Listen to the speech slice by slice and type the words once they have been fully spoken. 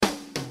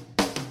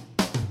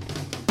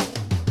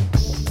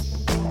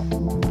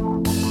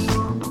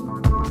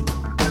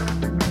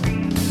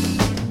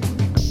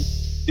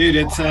Dude,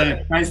 it's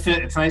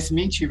nice to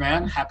meet you,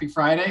 man. Happy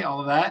Friday, all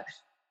of that.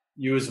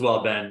 You as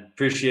well, Ben.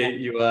 Appreciate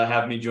you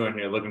having me join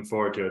here. Looking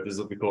forward to it. This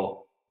will be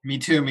cool. Me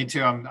too, me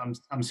too.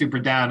 I'm super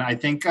down. I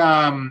think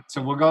so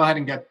we'll go ahead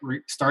and get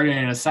started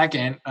in a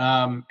second.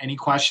 Any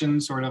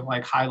questions sort of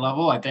like high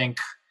level? I think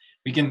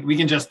we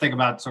can just think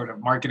about sort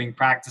of marketing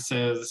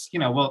practices.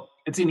 Well,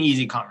 it's an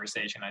easy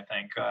conversation, I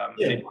think.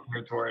 Yeah.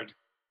 Geared toward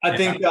I yeah.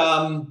 think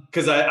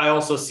because I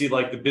also see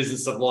like the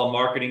business of law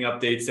marketing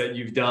updates that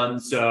you've done.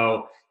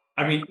 So,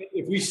 I mean,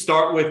 if we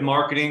start with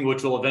marketing,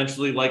 which will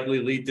eventually likely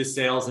lead to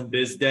sales and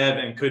biz dev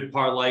and could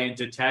parlay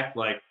into tech,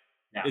 like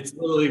Yeah. it's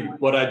literally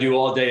what I do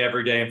all day,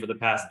 every day, and for the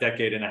past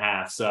decade and a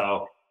half.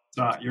 So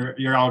So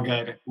you're all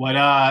good.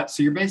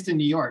 So you're based in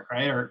New York,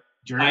 right? Or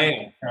I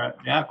Jersey? am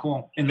Yeah,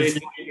 cool. In the based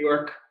city? in New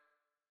York.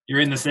 You're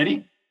in the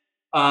city?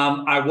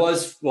 I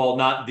was, well,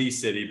 not the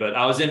city, but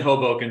I was in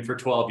Hoboken for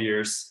 12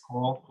 years.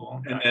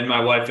 Cool. And then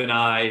my wife and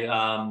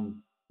I,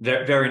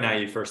 very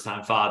naive first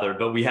time father,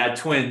 but we had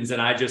twins,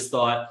 and I just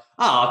thought,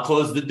 I'll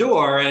close the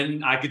door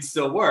and I could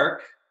still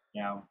work.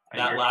 Yeah.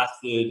 That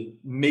lasted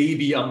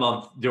maybe a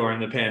month during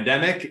the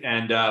pandemic,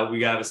 and we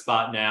got a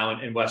spot now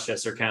in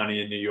Westchester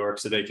County in New York,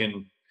 so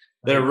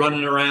they're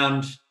running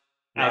around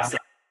outside.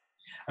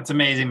 That's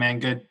amazing, man.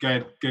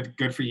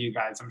 Good for you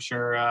guys. I'm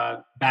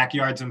sure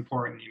backyard's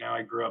important.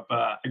 I grew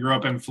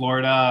up in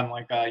Florida, and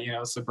like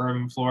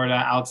suburban Florida,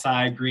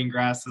 outside green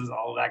grasses,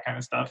 all of that kind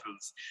of stuff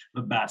is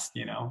the best.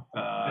 And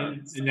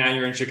now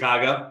you're in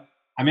Chicago.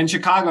 I'm in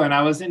Chicago, and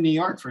I was in New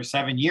York for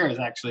 7 years.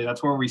 Actually,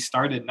 that's where we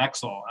started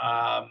Nexel.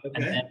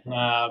 Okay.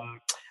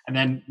 And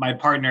then my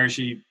partner,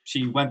 she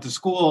went to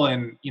school,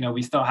 and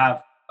we still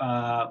have.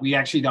 We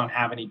actually don't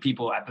have any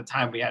people at the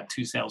time. We had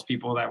two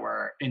salespeople that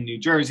were in New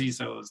Jersey,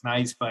 so it was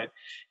nice. But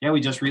yeah,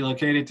 we just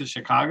relocated to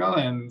Chicago,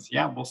 and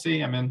yeah, we'll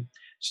see.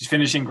 She's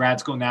finishing grad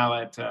school now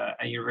at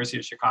University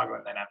of Chicago,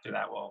 and then after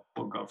that, we'll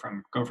go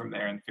from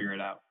there and figure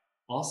it out.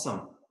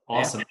 Awesome.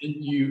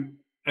 Yeah.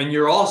 And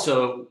you're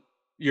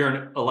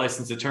a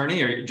licensed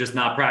attorney, or you're just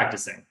not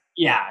practicing?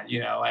 Yeah,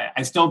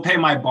 I still pay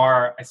my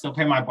bar. I still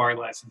pay my bar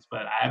license,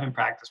 but I haven't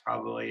practiced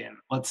probably. And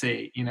let's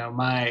see,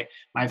 my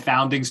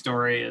founding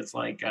story is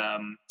like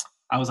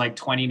I was like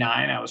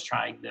 29. I was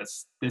trying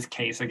this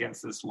case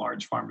against this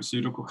large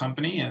pharmaceutical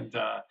company, and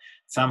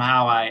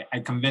somehow I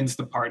convinced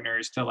the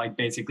partners to like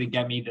basically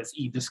get me this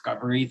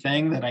e-discovery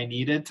thing that I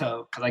needed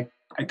to, because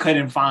I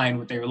couldn't find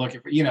what they were looking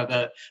for.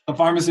 The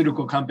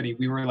pharmaceutical company,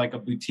 we were like a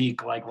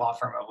boutique like law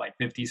firm of like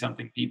 50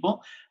 something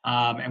people,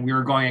 and we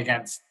were going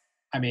against.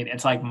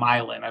 It's like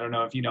Mylan. I don't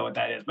know if you know what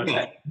that is, but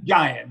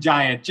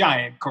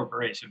giant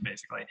corporation,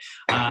 basically.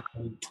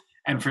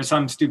 And for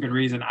some stupid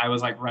reason, I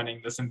was like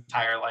running this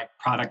entire like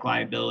product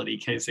liability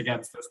case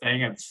against this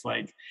thing. It's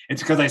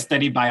because I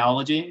studied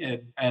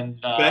biology, and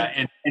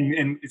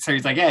so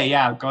he's like, hey,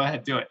 yeah, go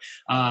ahead, do it.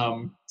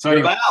 So you're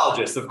a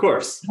biologist, of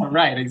course.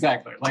 Right,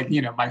 exactly. Like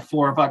my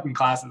 4 fucking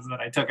classes that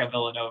I took at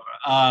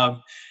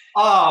Villanova.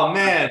 Oh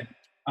man.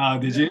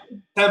 Did you?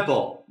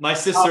 Temple. My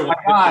sister. Oh my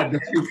God,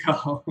 there you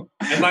go.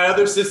 And my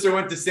other sister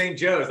went to St.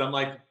 Joe's. I'm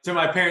like, to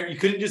my parent, you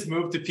couldn't just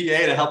move to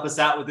PA to help us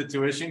out with the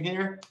tuition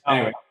here?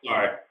 Anyway,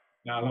 sorry.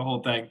 No, the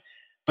whole thing.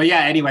 But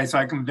yeah, anyway, so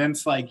I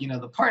convinced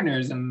the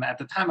partners, and at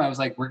the time I was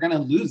like, we're gonna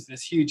lose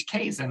this huge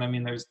case, and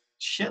there's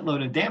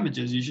shitload of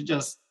damages. You should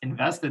just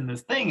invest in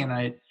this thing. And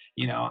I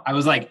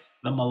was like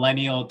the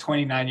millennial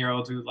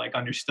 29-year-old who like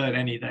understood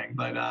anything,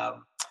 but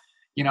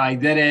I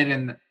did it,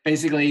 and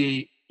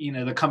basically.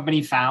 The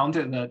company found,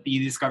 the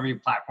e-discovery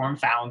platform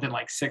found in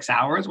like 6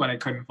 hours what I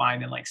couldn't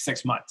find in like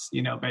 6 months,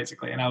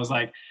 basically. And I was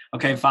like,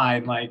 okay,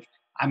 fine. Like,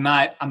 I'm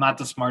not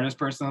the smartest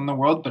person in the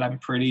world, but I'm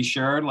pretty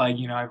sure, like,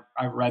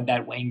 I've read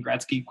that Wayne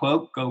Gretzky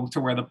quote, go to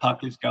where the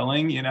puck is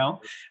going,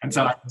 And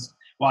so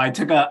I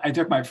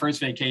took my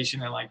first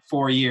vacation in like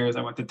 4 years.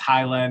 I went to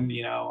Thailand,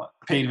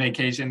 paid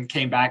vacation,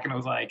 came back, and I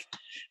was like,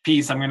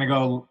 peace, I'm going to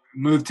go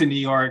move to New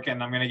York,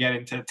 and I'm going to get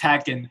into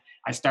tech. And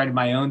I started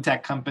my own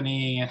tech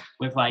company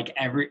with like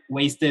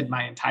wasted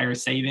my entire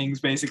savings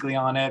basically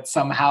on it.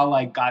 Somehow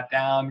like got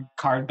down,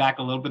 carved back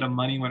a little bit of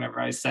money whenever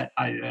I sold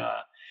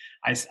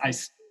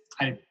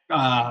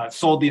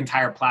the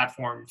entire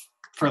platform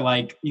for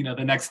like,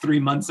 the next 3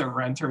 months of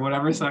rent or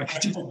whatever. So I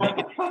could just make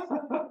it.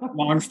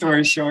 Long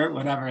story short,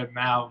 whatever.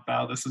 Now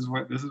this is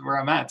where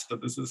I'm at. So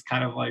this is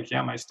kind of like,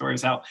 my story.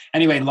 So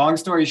anyway, long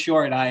story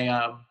short,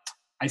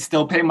 I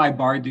still pay my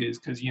bar dues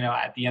because,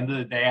 at the end of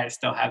the day, I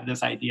still have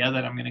this idea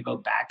that I'm going to go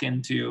back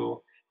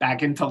into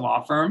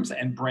law firms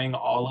and bring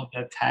all of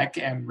the tech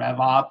and rev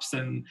ops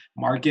and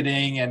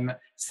marketing and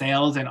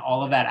sales and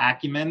all of that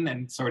acumen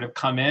and sort of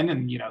come in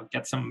and,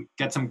 get some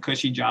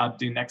cushy job,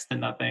 do next to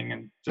nothing,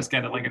 and just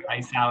get like a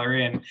nice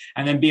salary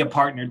and then be a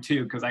partner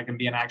too, because I can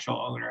be an actual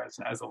owner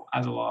as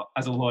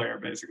a lawyer,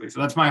 basically. So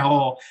that's my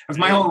whole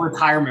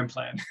retirement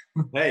plan.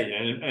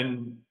 Hey,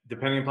 and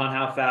depending upon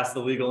how fast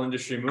the legal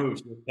industry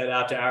moves, you head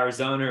out to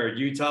Arizona or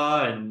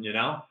Utah and, get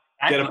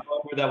a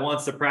partner that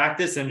wants to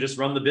practice and just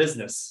run the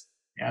business.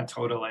 Yeah,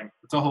 totally.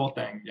 It's a whole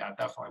thing. Yeah,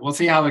 definitely. We'll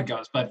see how it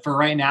goes. But for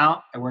right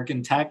now, I work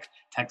in tech.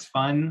 Tech's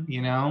fun,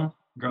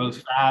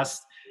 grows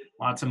fast.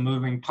 lots of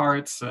moving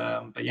parts.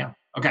 But yeah,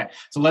 okay.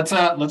 So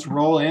let's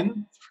roll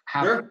in.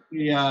 How Sure.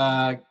 we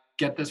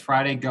get this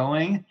Friday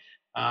going?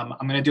 I'm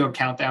gonna do a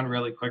countdown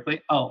really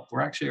quickly. Oh,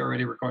 we're actually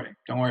already recording.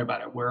 Don't worry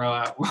about it.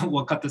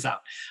 We'll cut this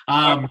out.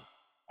 All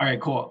right,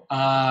 cool.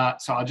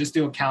 So I'll just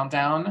do a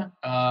countdown.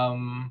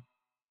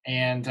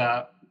 And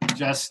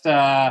just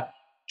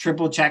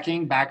triple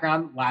checking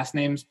background. Last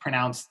name's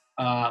pronounced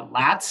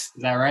Latz.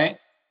 Is that right?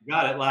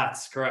 Got it.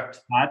 Latz, correct.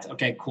 Latz.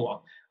 Okay,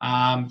 cool.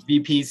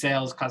 VP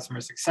Sales,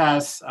 Customer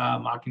Success,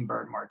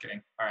 Mockingbird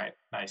Marketing. All right,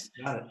 nice.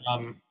 Got it.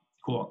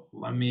 Cool.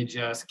 Let me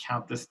just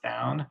count this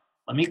down.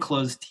 Let me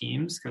close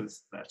Teams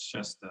because that's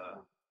just a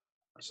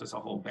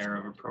whole bear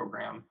of a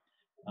program.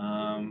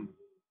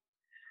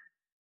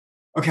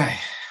 Okay.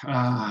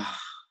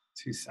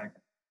 2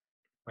 seconds.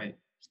 Wait.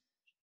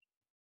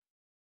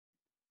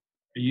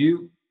 Are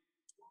you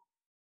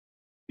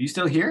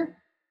still here?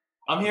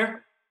 I'm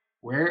here.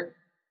 Where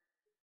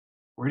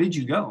did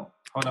you go?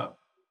 Hold up.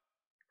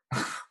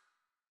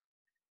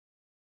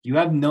 You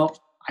have no,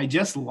 I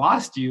just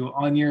lost you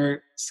on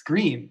your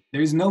screen.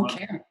 There's no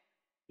camera.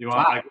 You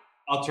want?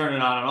 I'll turn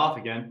it on and off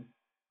again.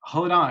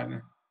 Hold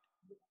on.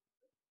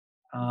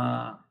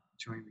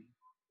 Join me.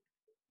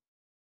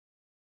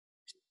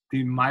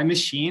 Dude, my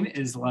machine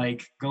is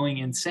like going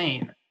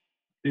insane.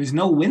 There's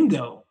no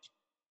window.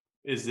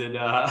 Is it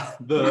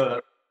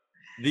the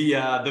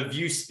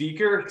view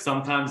speaker?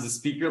 Sometimes the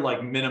speaker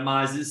like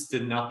minimizes to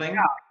nothing.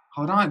 Yeah.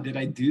 Hold on. Did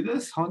I do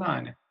this? Hold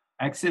on.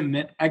 Exit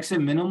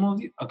minimal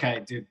view.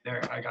 Okay, dude.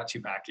 There, I got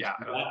you back. Yeah.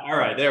 All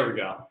right. There we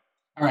go.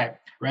 All right.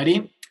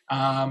 Ready?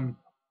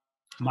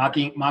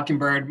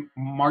 Mockingbird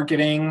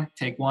Marketing.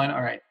 Take one.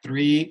 All right.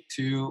 3,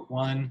 2,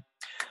 1.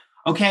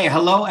 Okay,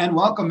 hello and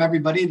welcome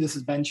everybody. This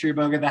is Ben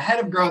Schierboger, the head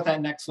of growth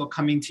at Nextful,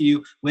 coming to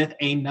you with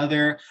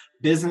another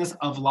Business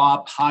of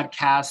Law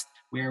podcast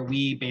where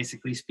we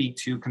basically speak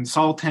to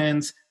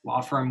consultants, law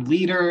firm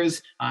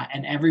leaders,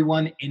 and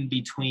everyone in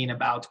between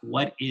about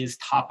what is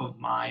top of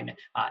mind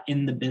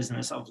in the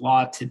business of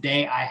law.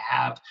 Today, I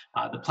have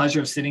the pleasure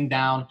of sitting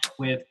down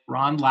with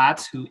Ron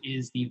Latz, who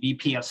is the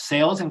VP of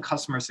Sales and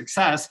Customer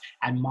Success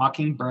at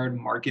Mockingbird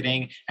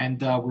Marketing.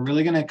 And we're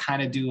really going to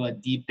kind of do a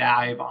deep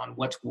dive on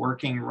what's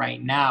working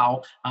right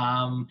now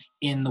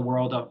in the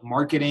world of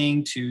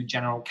marketing to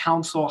general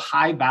counsel,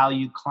 high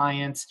value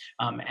clients,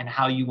 and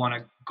how you want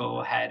to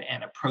go ahead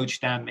and approach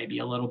them maybe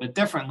a little bit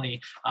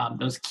differently,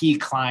 those key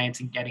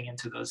clients and getting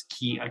into those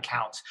key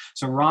accounts.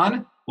 So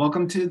Ron,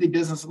 welcome to the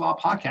Business of Law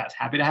podcast.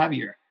 Happy to have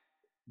you here.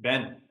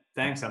 Ben,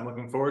 thanks. I'm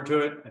looking forward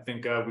to it. I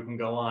think we can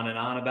go on and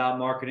on about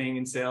marketing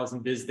and sales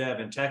and biz dev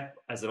and tech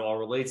as it all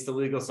relates to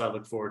legal. So I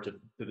look forward to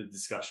the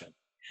discussion.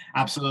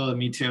 Absolutely,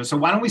 me too. So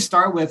why don't we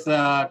start with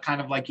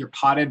kind of like your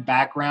potted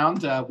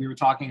background? We were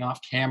talking off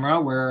camera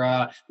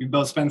where we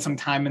both spent some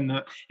time in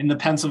the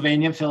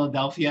Pennsylvania,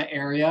 Philadelphia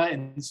area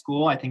in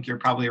school. I think you're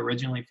probably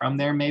originally from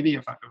there, maybe,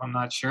 if I'm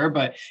not sure.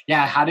 But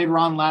yeah, how did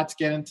Ron Latz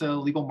get into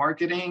legal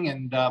marketing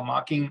and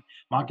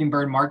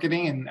Mockingbird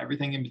Marketing and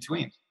everything in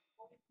between?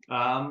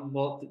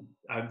 Well,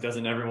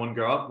 doesn't everyone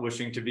grow up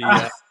wishing to be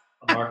a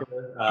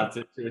marketer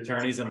to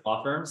attorneys and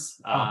law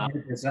firms?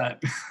 100%.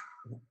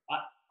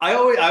 I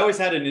always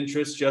had an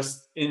interest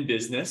just in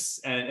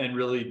business and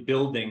really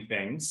building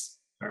things.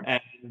 Sure.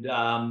 And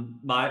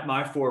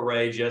my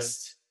foray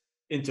just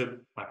into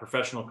my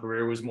professional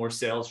career was more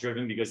sales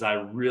driven because I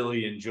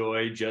really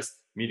enjoy just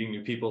meeting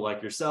new people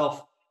like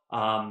yourself,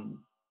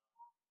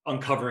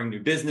 uncovering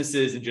new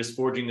businesses and just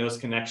forging those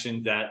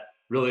connections that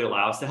really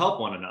allow us to help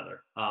one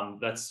another.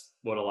 That's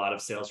what a lot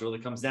of sales really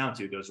comes down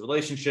to, those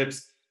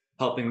relationships,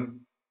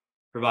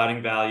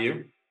 providing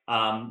value.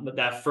 But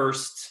that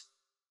first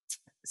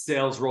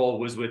sales role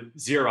was with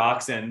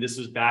Xerox. And this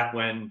was back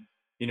when,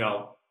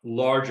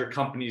 larger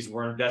companies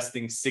were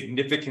investing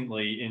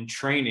significantly in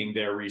training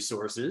their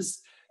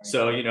resources.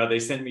 So, they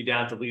sent me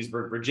down to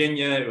Leesburg,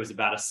 Virginia. It was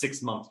about a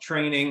 6-month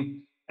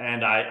training.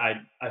 And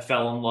I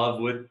fell in love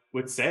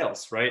with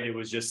sales, right? It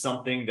was just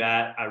something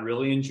that I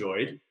really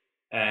enjoyed.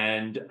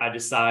 And I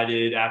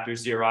decided after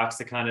Xerox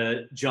to kind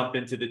of jump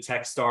into the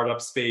tech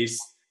startup space.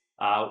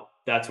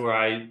 That's where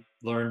I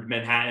learned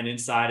Manhattan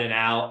inside and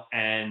out.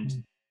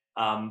 And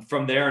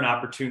from there, an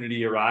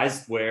opportunity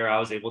arose where I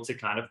was able to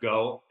kind of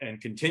go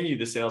and continue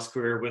the sales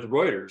career with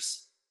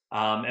Reuters.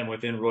 And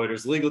within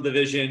Reuters legal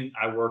division,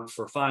 I worked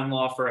for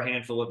FindLaw for a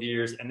handful of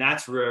years. And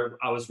that's where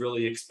I was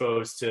really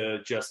exposed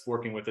to just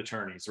working with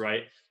attorneys,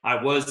 right?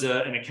 I was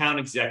an account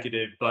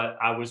executive, but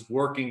I was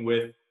working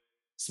with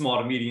small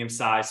to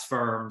medium-sized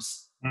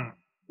firms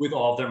with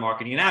all of their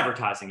marketing and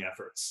advertising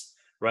efforts,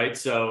 right?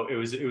 So it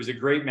was a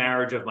great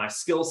marriage of my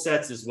skill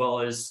sets as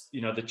well as,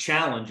 the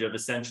challenge of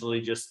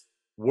essentially just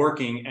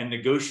working and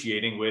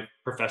negotiating with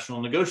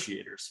professional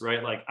negotiators,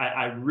 right? Like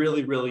I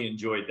really, really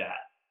enjoyed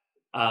that.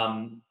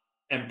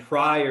 And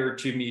prior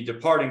to me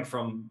departing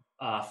from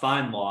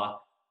FindLaw,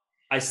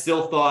 I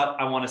still thought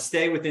I want to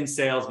stay within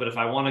sales, but if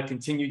I want to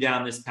continue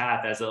down this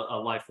path as a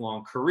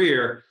lifelong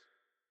career,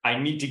 I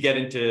need to get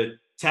into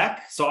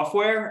tech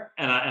software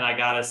and I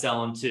got to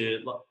sell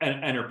into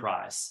an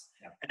enterprise.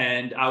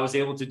 And I was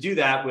able to do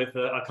that with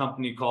a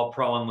company called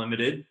Pro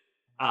Unlimited,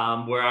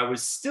 where I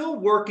was still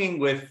working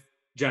with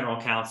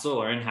general counsel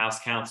or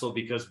in-house counsel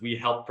because we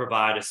help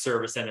provide a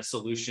service and a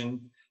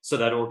solution so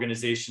that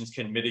organizations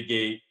can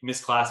mitigate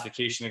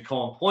misclassification and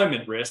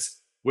co-employment risk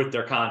with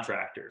their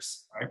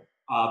contractors. Right.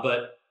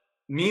 But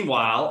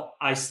meanwhile,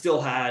 I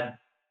still had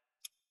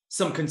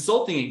some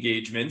consulting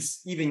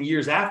engagements, even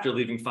years after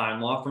leaving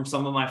FindLaw, from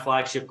some of my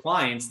flagship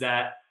clients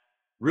that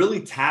really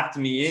tapped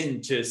me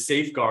in to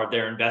safeguard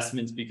their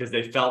investments because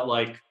they felt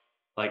like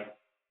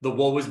the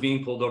wool was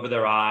being pulled over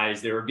their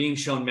eyes. They were being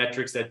shown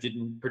metrics that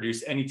didn't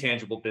produce any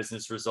tangible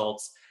business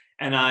results.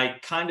 And I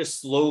kind of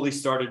slowly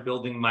started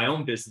building my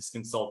own business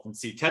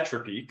consultancy,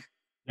 Tetra Peak.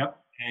 Yep.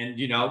 And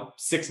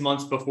 6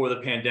 months before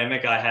the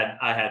pandemic, I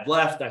had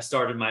left. I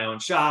started my own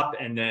shop,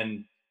 and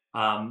then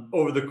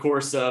over the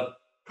course of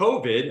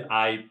COVID,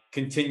 I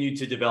continued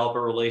to develop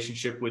a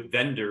relationship with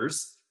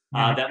vendors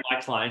that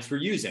my clients were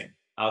using.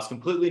 I was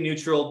completely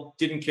neutral,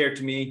 didn't care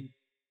to me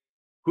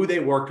who they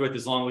worked with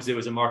as long as it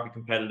was a market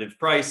competitive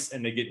price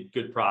and they get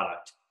good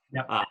product.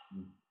 Yep.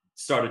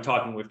 Started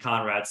talking with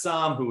Conrad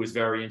Sam, who was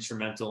very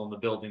instrumental in the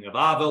building of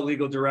Avo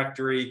Legal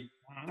Directory,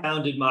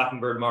 founded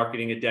Mockingbird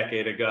Marketing a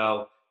decade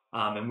ago.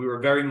 And we were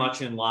very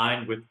much in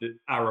line with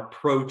our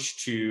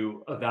approach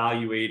to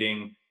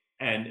evaluating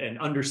and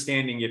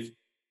understanding if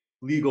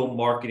legal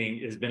marketing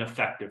has been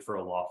effective for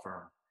a law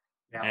firm.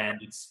 Yeah.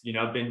 And it's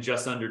been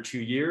just under 2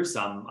 years.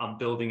 I'm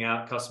building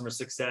out customer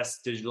success,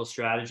 digital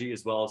strategy,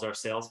 as well as our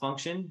sales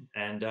function.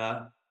 And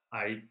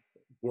I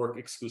work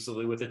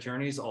exclusively with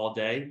attorneys all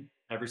day,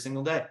 every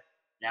single day.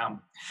 Yeah,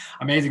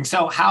 amazing.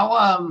 So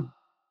how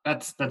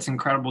that's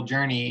incredible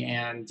journey,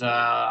 and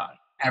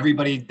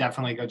everybody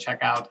definitely go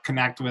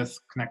connect with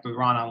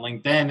Ron on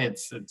LinkedIn.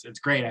 It's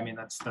great. I mean,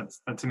 that's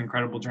an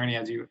incredible journey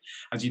as you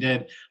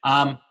did.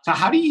 So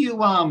how do you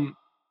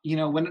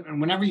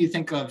whenever you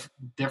think of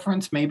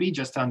difference, maybe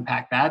just to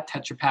unpack that,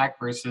 Tetra Pak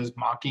versus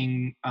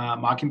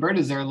Mockingbird,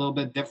 is there a little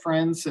bit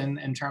difference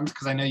in terms?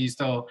 Because I know you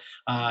still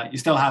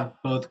have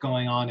both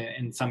going on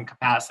in some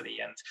capacity,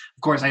 and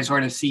of course I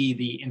sort of see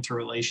the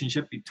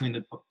interrelationship between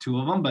the two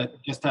of them. But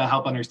just to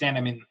help understand,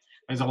 I mean,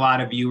 there's a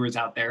lot of viewers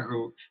out there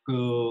who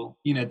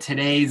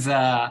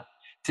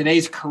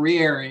today's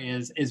career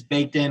is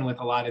baked in with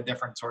a lot of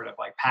different sort of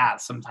like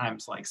paths,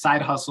 sometimes like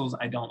side hustles.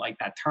 I don't like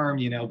that term,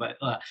 but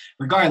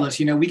regardless,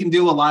 we can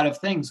do a lot of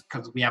things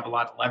because we have a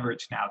lot of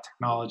leverage now.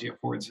 Technology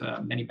affords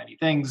many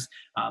things,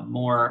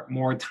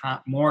 more time,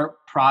 more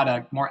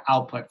product, more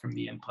output from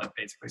the input,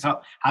 basically.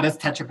 So how does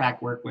Tetra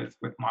Pak work with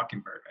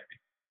Mockingbird, maybe?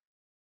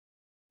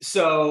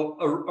 So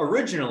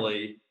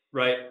originally,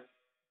 right,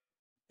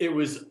 it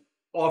was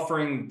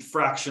offering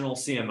fractional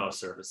CMO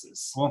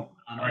services. Cool.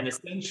 And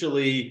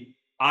essentially,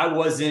 I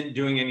wasn't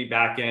doing any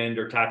back end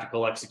or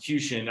tactical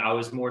execution. I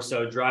was more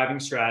so driving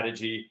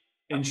strategy,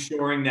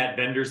 ensuring that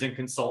vendors and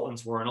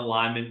consultants were in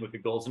alignment with the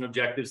goals and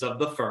objectives of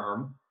the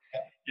firm.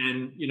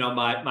 And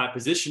my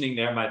positioning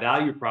there, my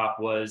value prop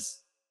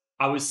was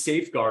I was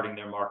safeguarding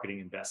their marketing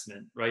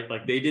investment, right?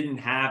 Like they didn't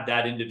have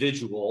that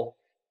individual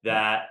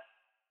that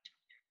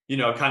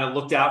kind of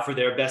looked out for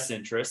their best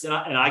interests. And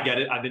I get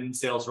it. I've been in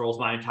sales roles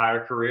my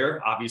entire career.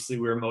 Obviously,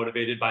 we were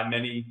motivated by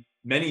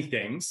many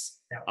things.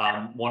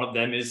 One of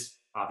them is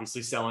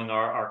obviously selling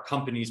our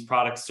company's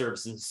products,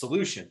 services, and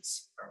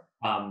solutions.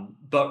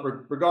 But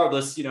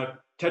regardless,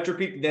 Tetra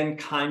Peak then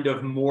kind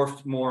of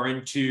morphed more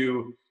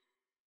into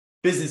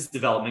business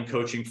development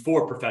coaching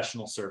for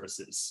professional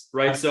services,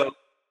 right? So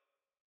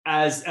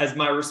as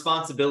my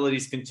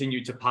responsibilities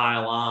continue to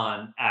pile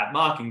on at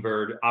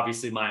Mockingbird,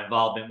 obviously my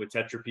involvement with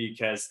Tetra Peak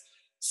has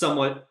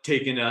somewhat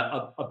taken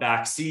a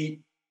back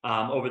seat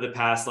over the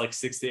past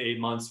 6 to 8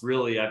 months.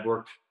 Really, I've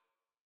worked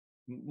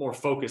more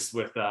focused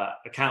with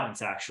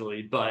accountants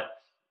actually, but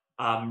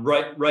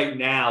right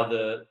now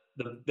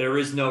there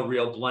is no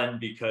real blend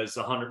because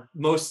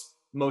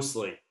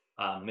mostly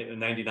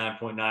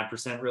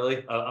 99.9%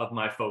 really of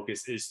my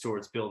focus is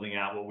towards building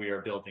out what we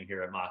are building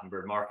here at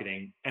Mockingbird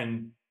Marketing.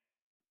 And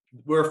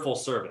we're full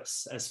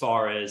service as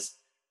far as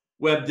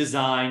web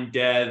design,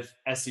 dev,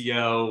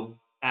 SEO,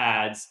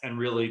 ads, and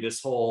really this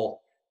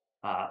whole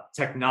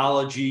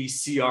technology,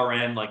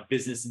 CRM, like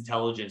business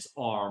intelligence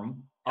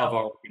arm of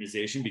our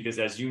organization. Because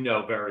as you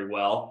know very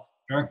well,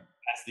 sure,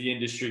 as the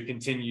industry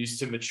continues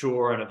to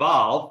mature and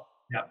evolve,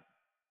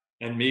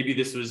 and maybe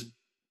this was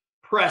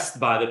pressed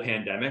by the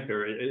pandemic,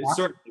 or it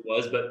certainly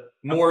was, but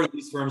more of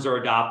these firms are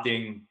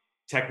adopting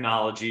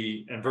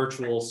technology and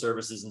virtual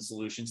services and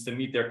solutions to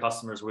meet their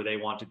customers where they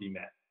want to be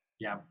met.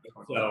 Yeah.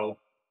 So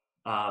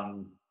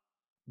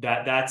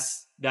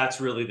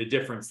that's really the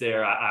difference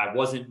there. I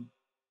wasn't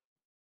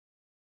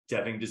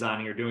deving,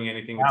 designing, or doing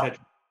anything with Tetra,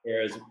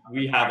 whereas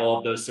we have all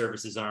of those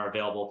services and are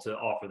available to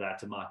offer that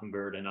to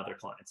Mockingbird and other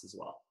clients as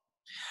well.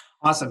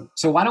 Awesome.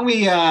 So why don't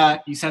we,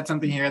 you said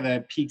something here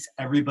that piques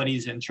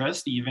everybody's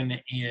interest, even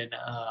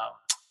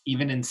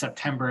in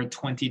September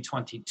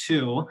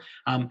 2022.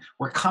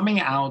 We're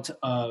coming out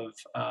of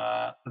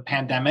the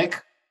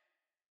pandemic,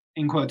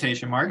 in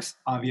quotation marks,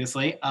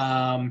 obviously.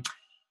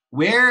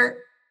 Where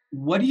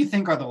what do you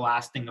think are the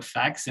lasting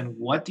effects, and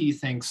what do you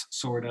think's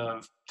sort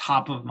of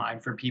top of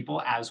mind for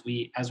people as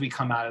we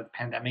come out of the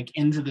pandemic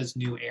into this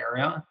new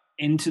era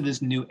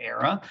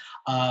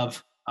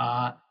of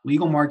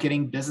legal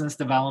marketing, business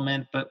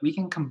development, but we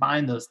can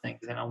combine those things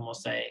and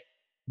almost say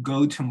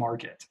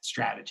go-to-market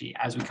strategy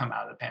as we come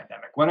out of the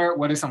pandemic. What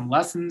are some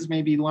lessons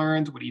maybe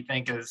learned? What do you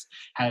think is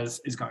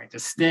going to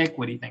stick?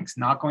 What do you think is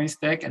not going to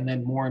stick? And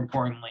then more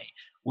importantly,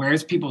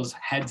 where's people's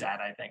heads at?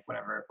 I think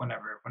whenever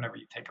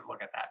you take a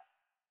look at that.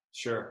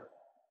 Sure.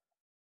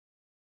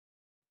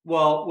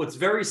 Well, what's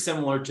very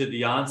similar to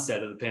the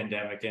onset of the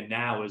pandemic and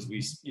now as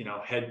we,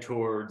 head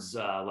towards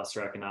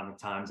lesser economic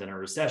times and a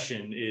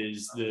recession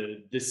is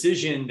the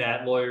decision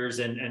that lawyers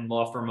and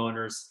law firm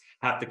owners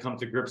have to come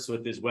to grips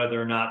with is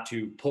whether or not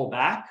to pull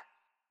back,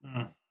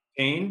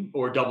 gain,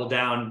 or double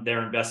down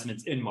their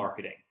investments in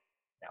marketing.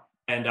 Yeah.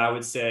 And I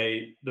would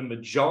say the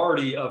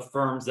majority of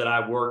firms that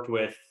I worked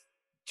with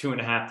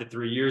 2.5 to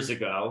 3 years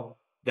ago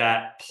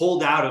that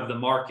pulled out of the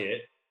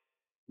market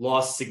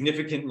lost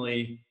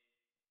significantly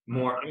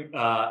more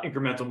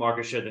incremental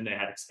market share than they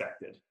had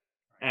expected.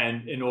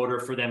 And in order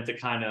for them to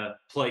kind of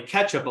play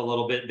catch up a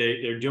little bit,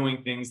 they're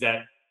doing things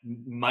that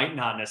might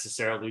not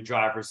necessarily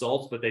drive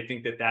results, but they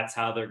think that that's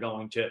how they're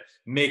going to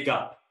make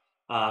up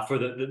for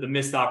the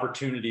missed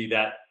opportunity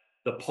that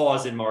the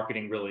pause in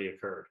marketing really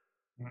occurred.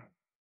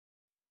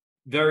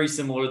 Very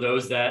similar to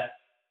those that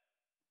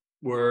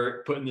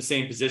were put in the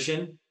same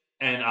position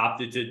and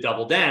opted to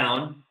double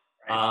down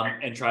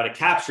and try to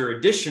capture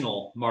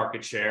additional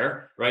market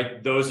share,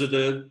 right? Those are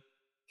the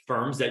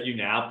firms that you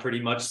now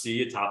pretty much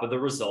see atop of the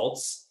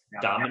results,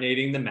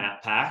 dominating the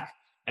map pack,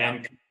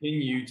 and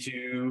continue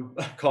to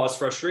cause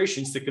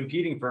frustrations to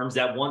competing firms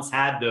that once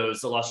had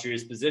those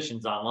illustrious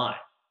positions online.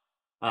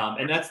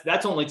 And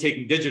that's only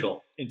taking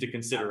digital into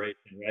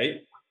consideration,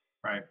 right?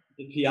 Right.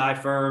 The PI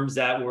firms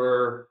that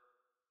were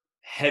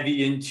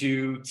heavy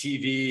into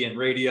TV and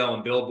radio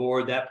and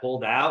billboard that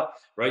pulled out,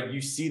 right?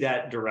 You see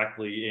that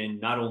directly in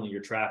not only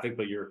your traffic,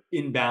 but your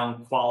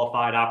inbound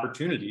qualified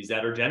opportunities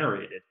that are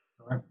generated.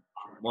 Right.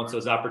 Once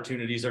those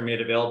opportunities are made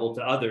available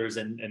to others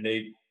and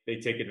they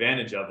take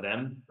advantage of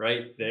them,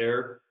 right?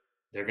 They're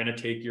going to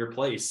take your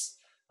place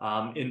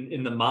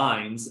in the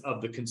minds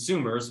of the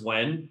consumers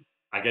when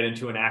I get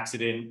into an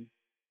accident,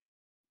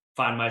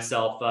 find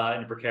myself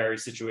in a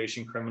precarious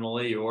situation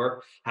criminally,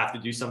 or have to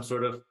do some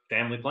sort of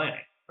family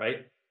planning,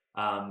 right?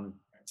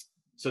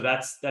 So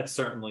that's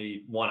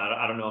certainly one.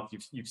 I don't know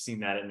if you've seen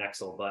that at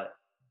Nexel, but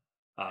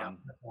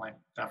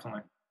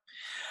definitely.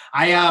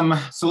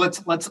 So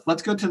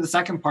let's go to the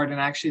second part, and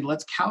actually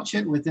let's couch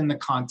it within the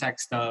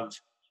context of,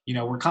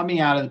 we're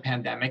coming out of the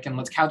pandemic, and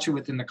let's couch it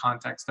within the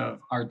context of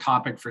our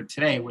topic for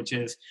today, which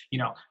is,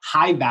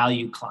 high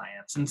value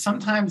clients. And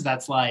sometimes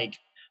that's like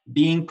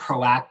being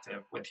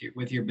proactive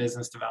with your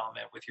business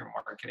development, with your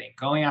marketing,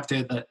 going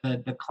after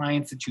the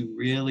clients that you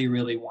really,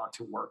 really want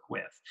to work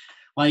with.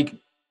 Like,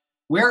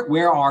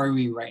 where are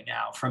we right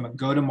now from a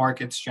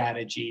go-to-market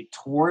strategy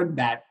toward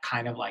that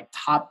kind of like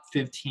top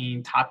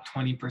 15, top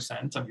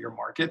 20% of your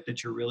market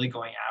that you're really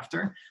going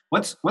after?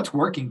 What's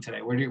working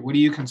today? What are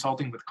you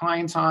consulting with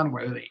clients on?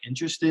 What are they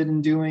interested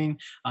in doing?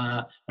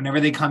 Whenever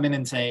they come in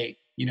and say,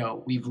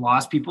 we've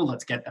lost people,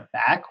 let's get them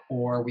back,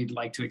 or we'd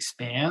like to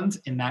expand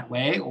in that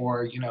way,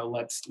 or,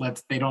 let's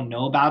they don't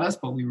know about us,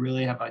 but we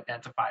really have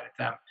identified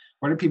them.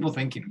 What are people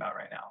thinking about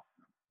right now?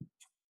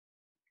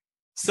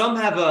 Some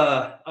have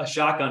a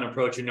shotgun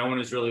approach and no one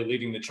is really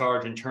leading the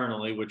charge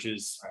internally, which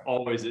is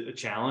always a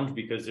challenge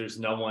because there's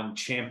no one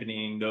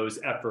championing those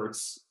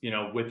efforts,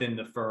 within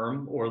the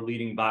firm or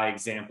leading by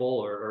example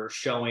or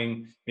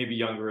showing maybe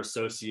younger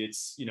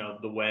associates,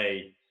 the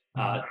way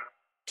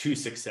to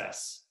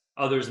success.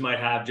 Others might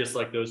have just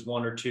like those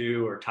 1 or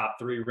 2 or top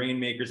 3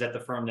 rainmakers at the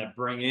firm that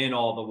bring in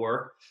all the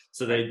work.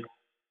 So they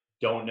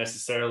don't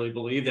necessarily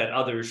believe that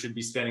others should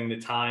be spending the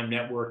time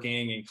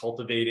networking and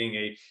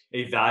cultivating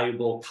a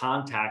valuable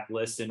contact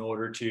list in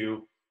order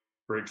to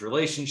bridge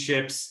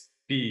relationships,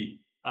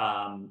 be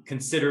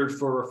considered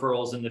for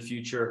referrals in the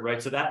future, right?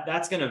 So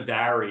that's going to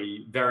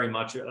vary very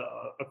much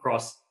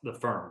across the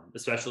firm,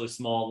 especially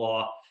small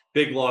law,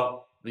 big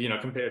law,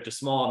 compared to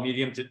small,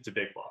 medium to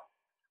big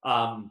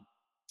law.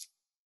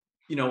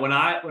 When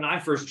I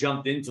first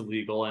jumped into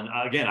legal, and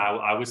again,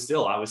 I was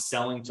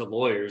selling to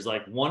lawyers.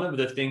 Like, one of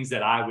the things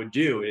that I would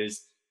do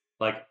is,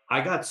 like,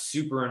 I got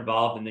super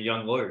involved in the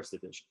young lawyers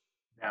division.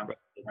 Yeah,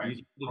 right.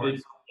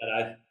 That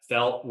I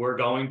felt were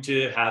going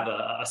to have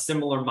a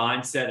similar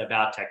mindset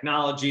about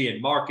technology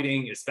and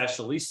marketing,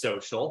 especially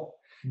social.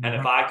 Mm-hmm. And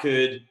if I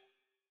could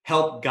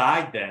help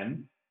guide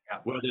them,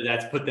 whether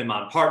that's put them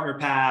on partner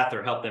path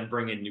or help them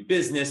bring in new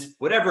business,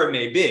 whatever it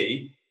may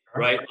be,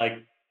 right?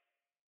 Like,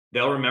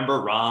 they'll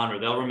remember Ron, or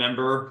they'll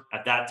remember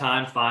at that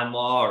time Fine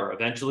Law, or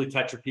eventually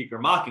Tetra Peak or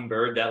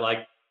Mockingbird, that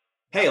like,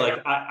 hey, like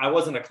I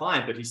wasn't a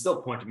client, but he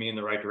still pointed me in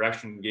the right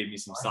direction and gave me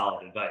some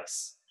solid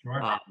advice.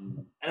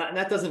 And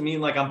that doesn't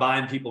mean like I'm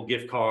buying people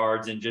gift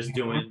cards and just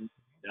doing,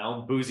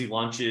 boozy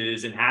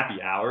lunches and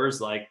happy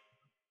hours. Like,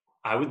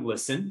 I would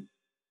listen.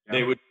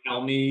 They would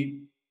tell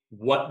me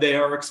what they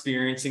are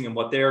experiencing and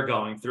what they are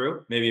going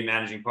through. Maybe a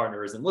managing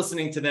partner isn't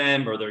listening to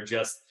them, or they're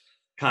just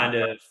kind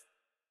of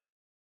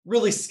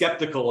really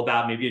skeptical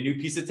about maybe a new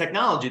piece of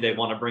technology they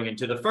want to bring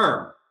into the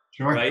firm,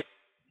 Sure. right?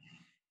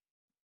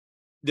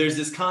 There's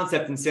this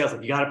concept in sales,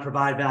 like you got to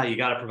provide value, you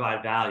got to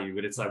provide value,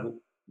 but it's like,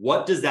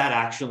 what does that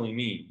actually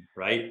mean,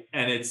 right?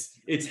 And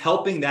it's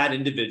helping that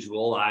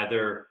individual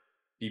either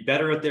be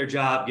better at their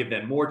job, give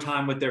them more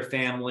time with their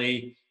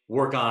family,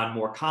 work on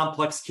more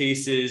complex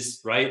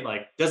cases, right?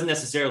 Like, doesn't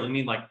necessarily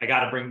mean like I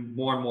got to bring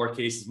more and more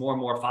cases, more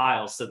and more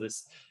files to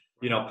this,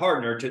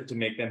 partner to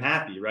make them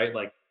happy, right?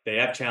 Like, they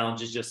have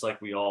challenges just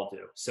like we all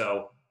do.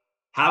 So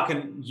how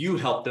can you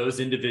help those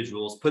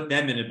individuals, put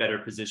them in a better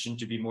position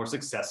to be more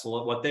successful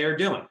at what they are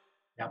doing?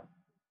 Yep.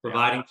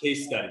 Providing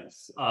case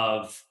studies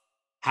of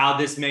how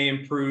this may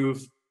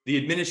improve the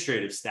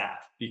administrative staff,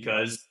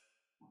 because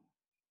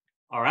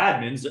our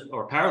admins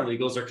or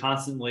paralegals are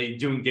constantly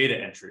doing data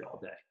entry all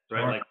day,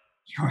 right? Sure. Like,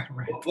 Sure,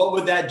 right. what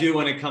would that do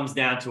when it comes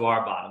down to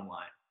our bottom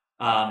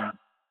line?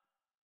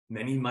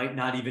 Many might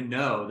not even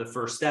know the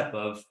first step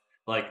of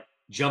like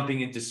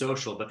jumping into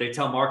social, but they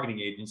tell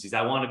marketing agencies,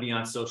 I want to be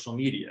on social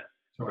media,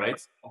 Sure. right?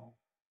 So,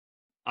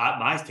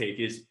 my take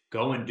is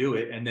go and do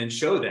it and then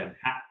show them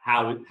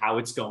how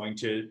it's going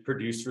to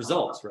produce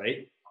results,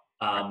 right?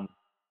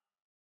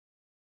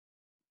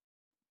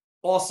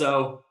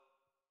 Also,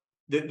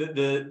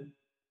 the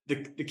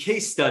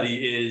case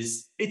study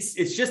is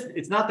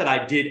it's not that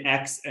I did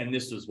X and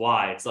this was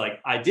Y. It's like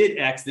I did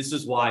X, this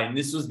was Y, and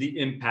this was the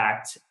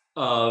impact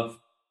of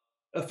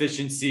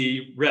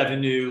efficiency,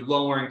 revenue,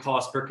 lowering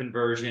cost per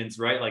conversions,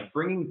 right? Like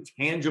bringing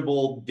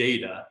tangible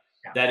data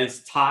that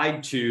is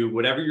tied to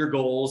whatever your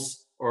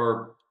goals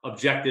or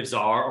objectives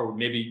are, or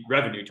maybe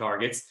revenue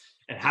targets,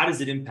 and how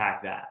does it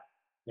impact that?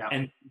 Yeah.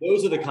 And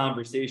those are the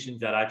conversations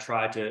that I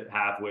try to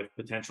have with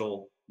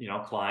potential,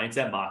 clients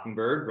at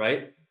Mockingbird,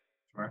 right?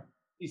 Sure.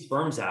 These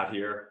firms out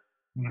here,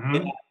 Mm-hmm. they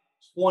have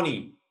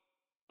 20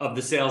 of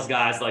the sales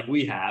guys like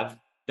we have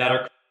that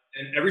are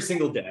every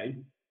single day,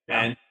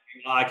 and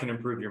I can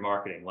improve your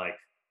marketing. Like,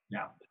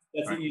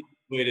 that's the easy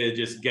way to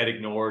just get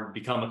ignored,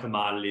 become a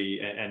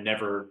commodity, and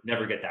never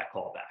get that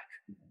call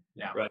back.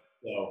 Yeah. Right.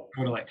 So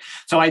totally.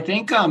 So I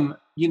think,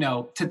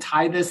 to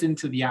tie this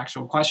into the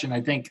actual question,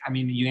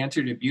 you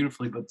answered it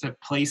beautifully, but to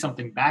play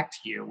something back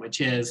to you, which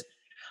is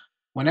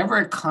whenever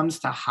it comes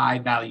to high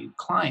value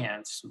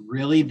clients,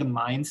 really the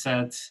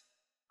mindset,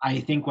 I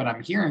think what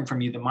I'm hearing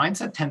from you, the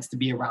mindset tends to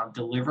be around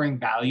delivering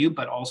value,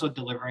 but also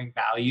delivering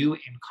value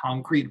in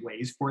concrete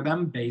ways for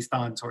them based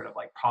on sort of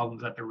like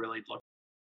problems that they're really looking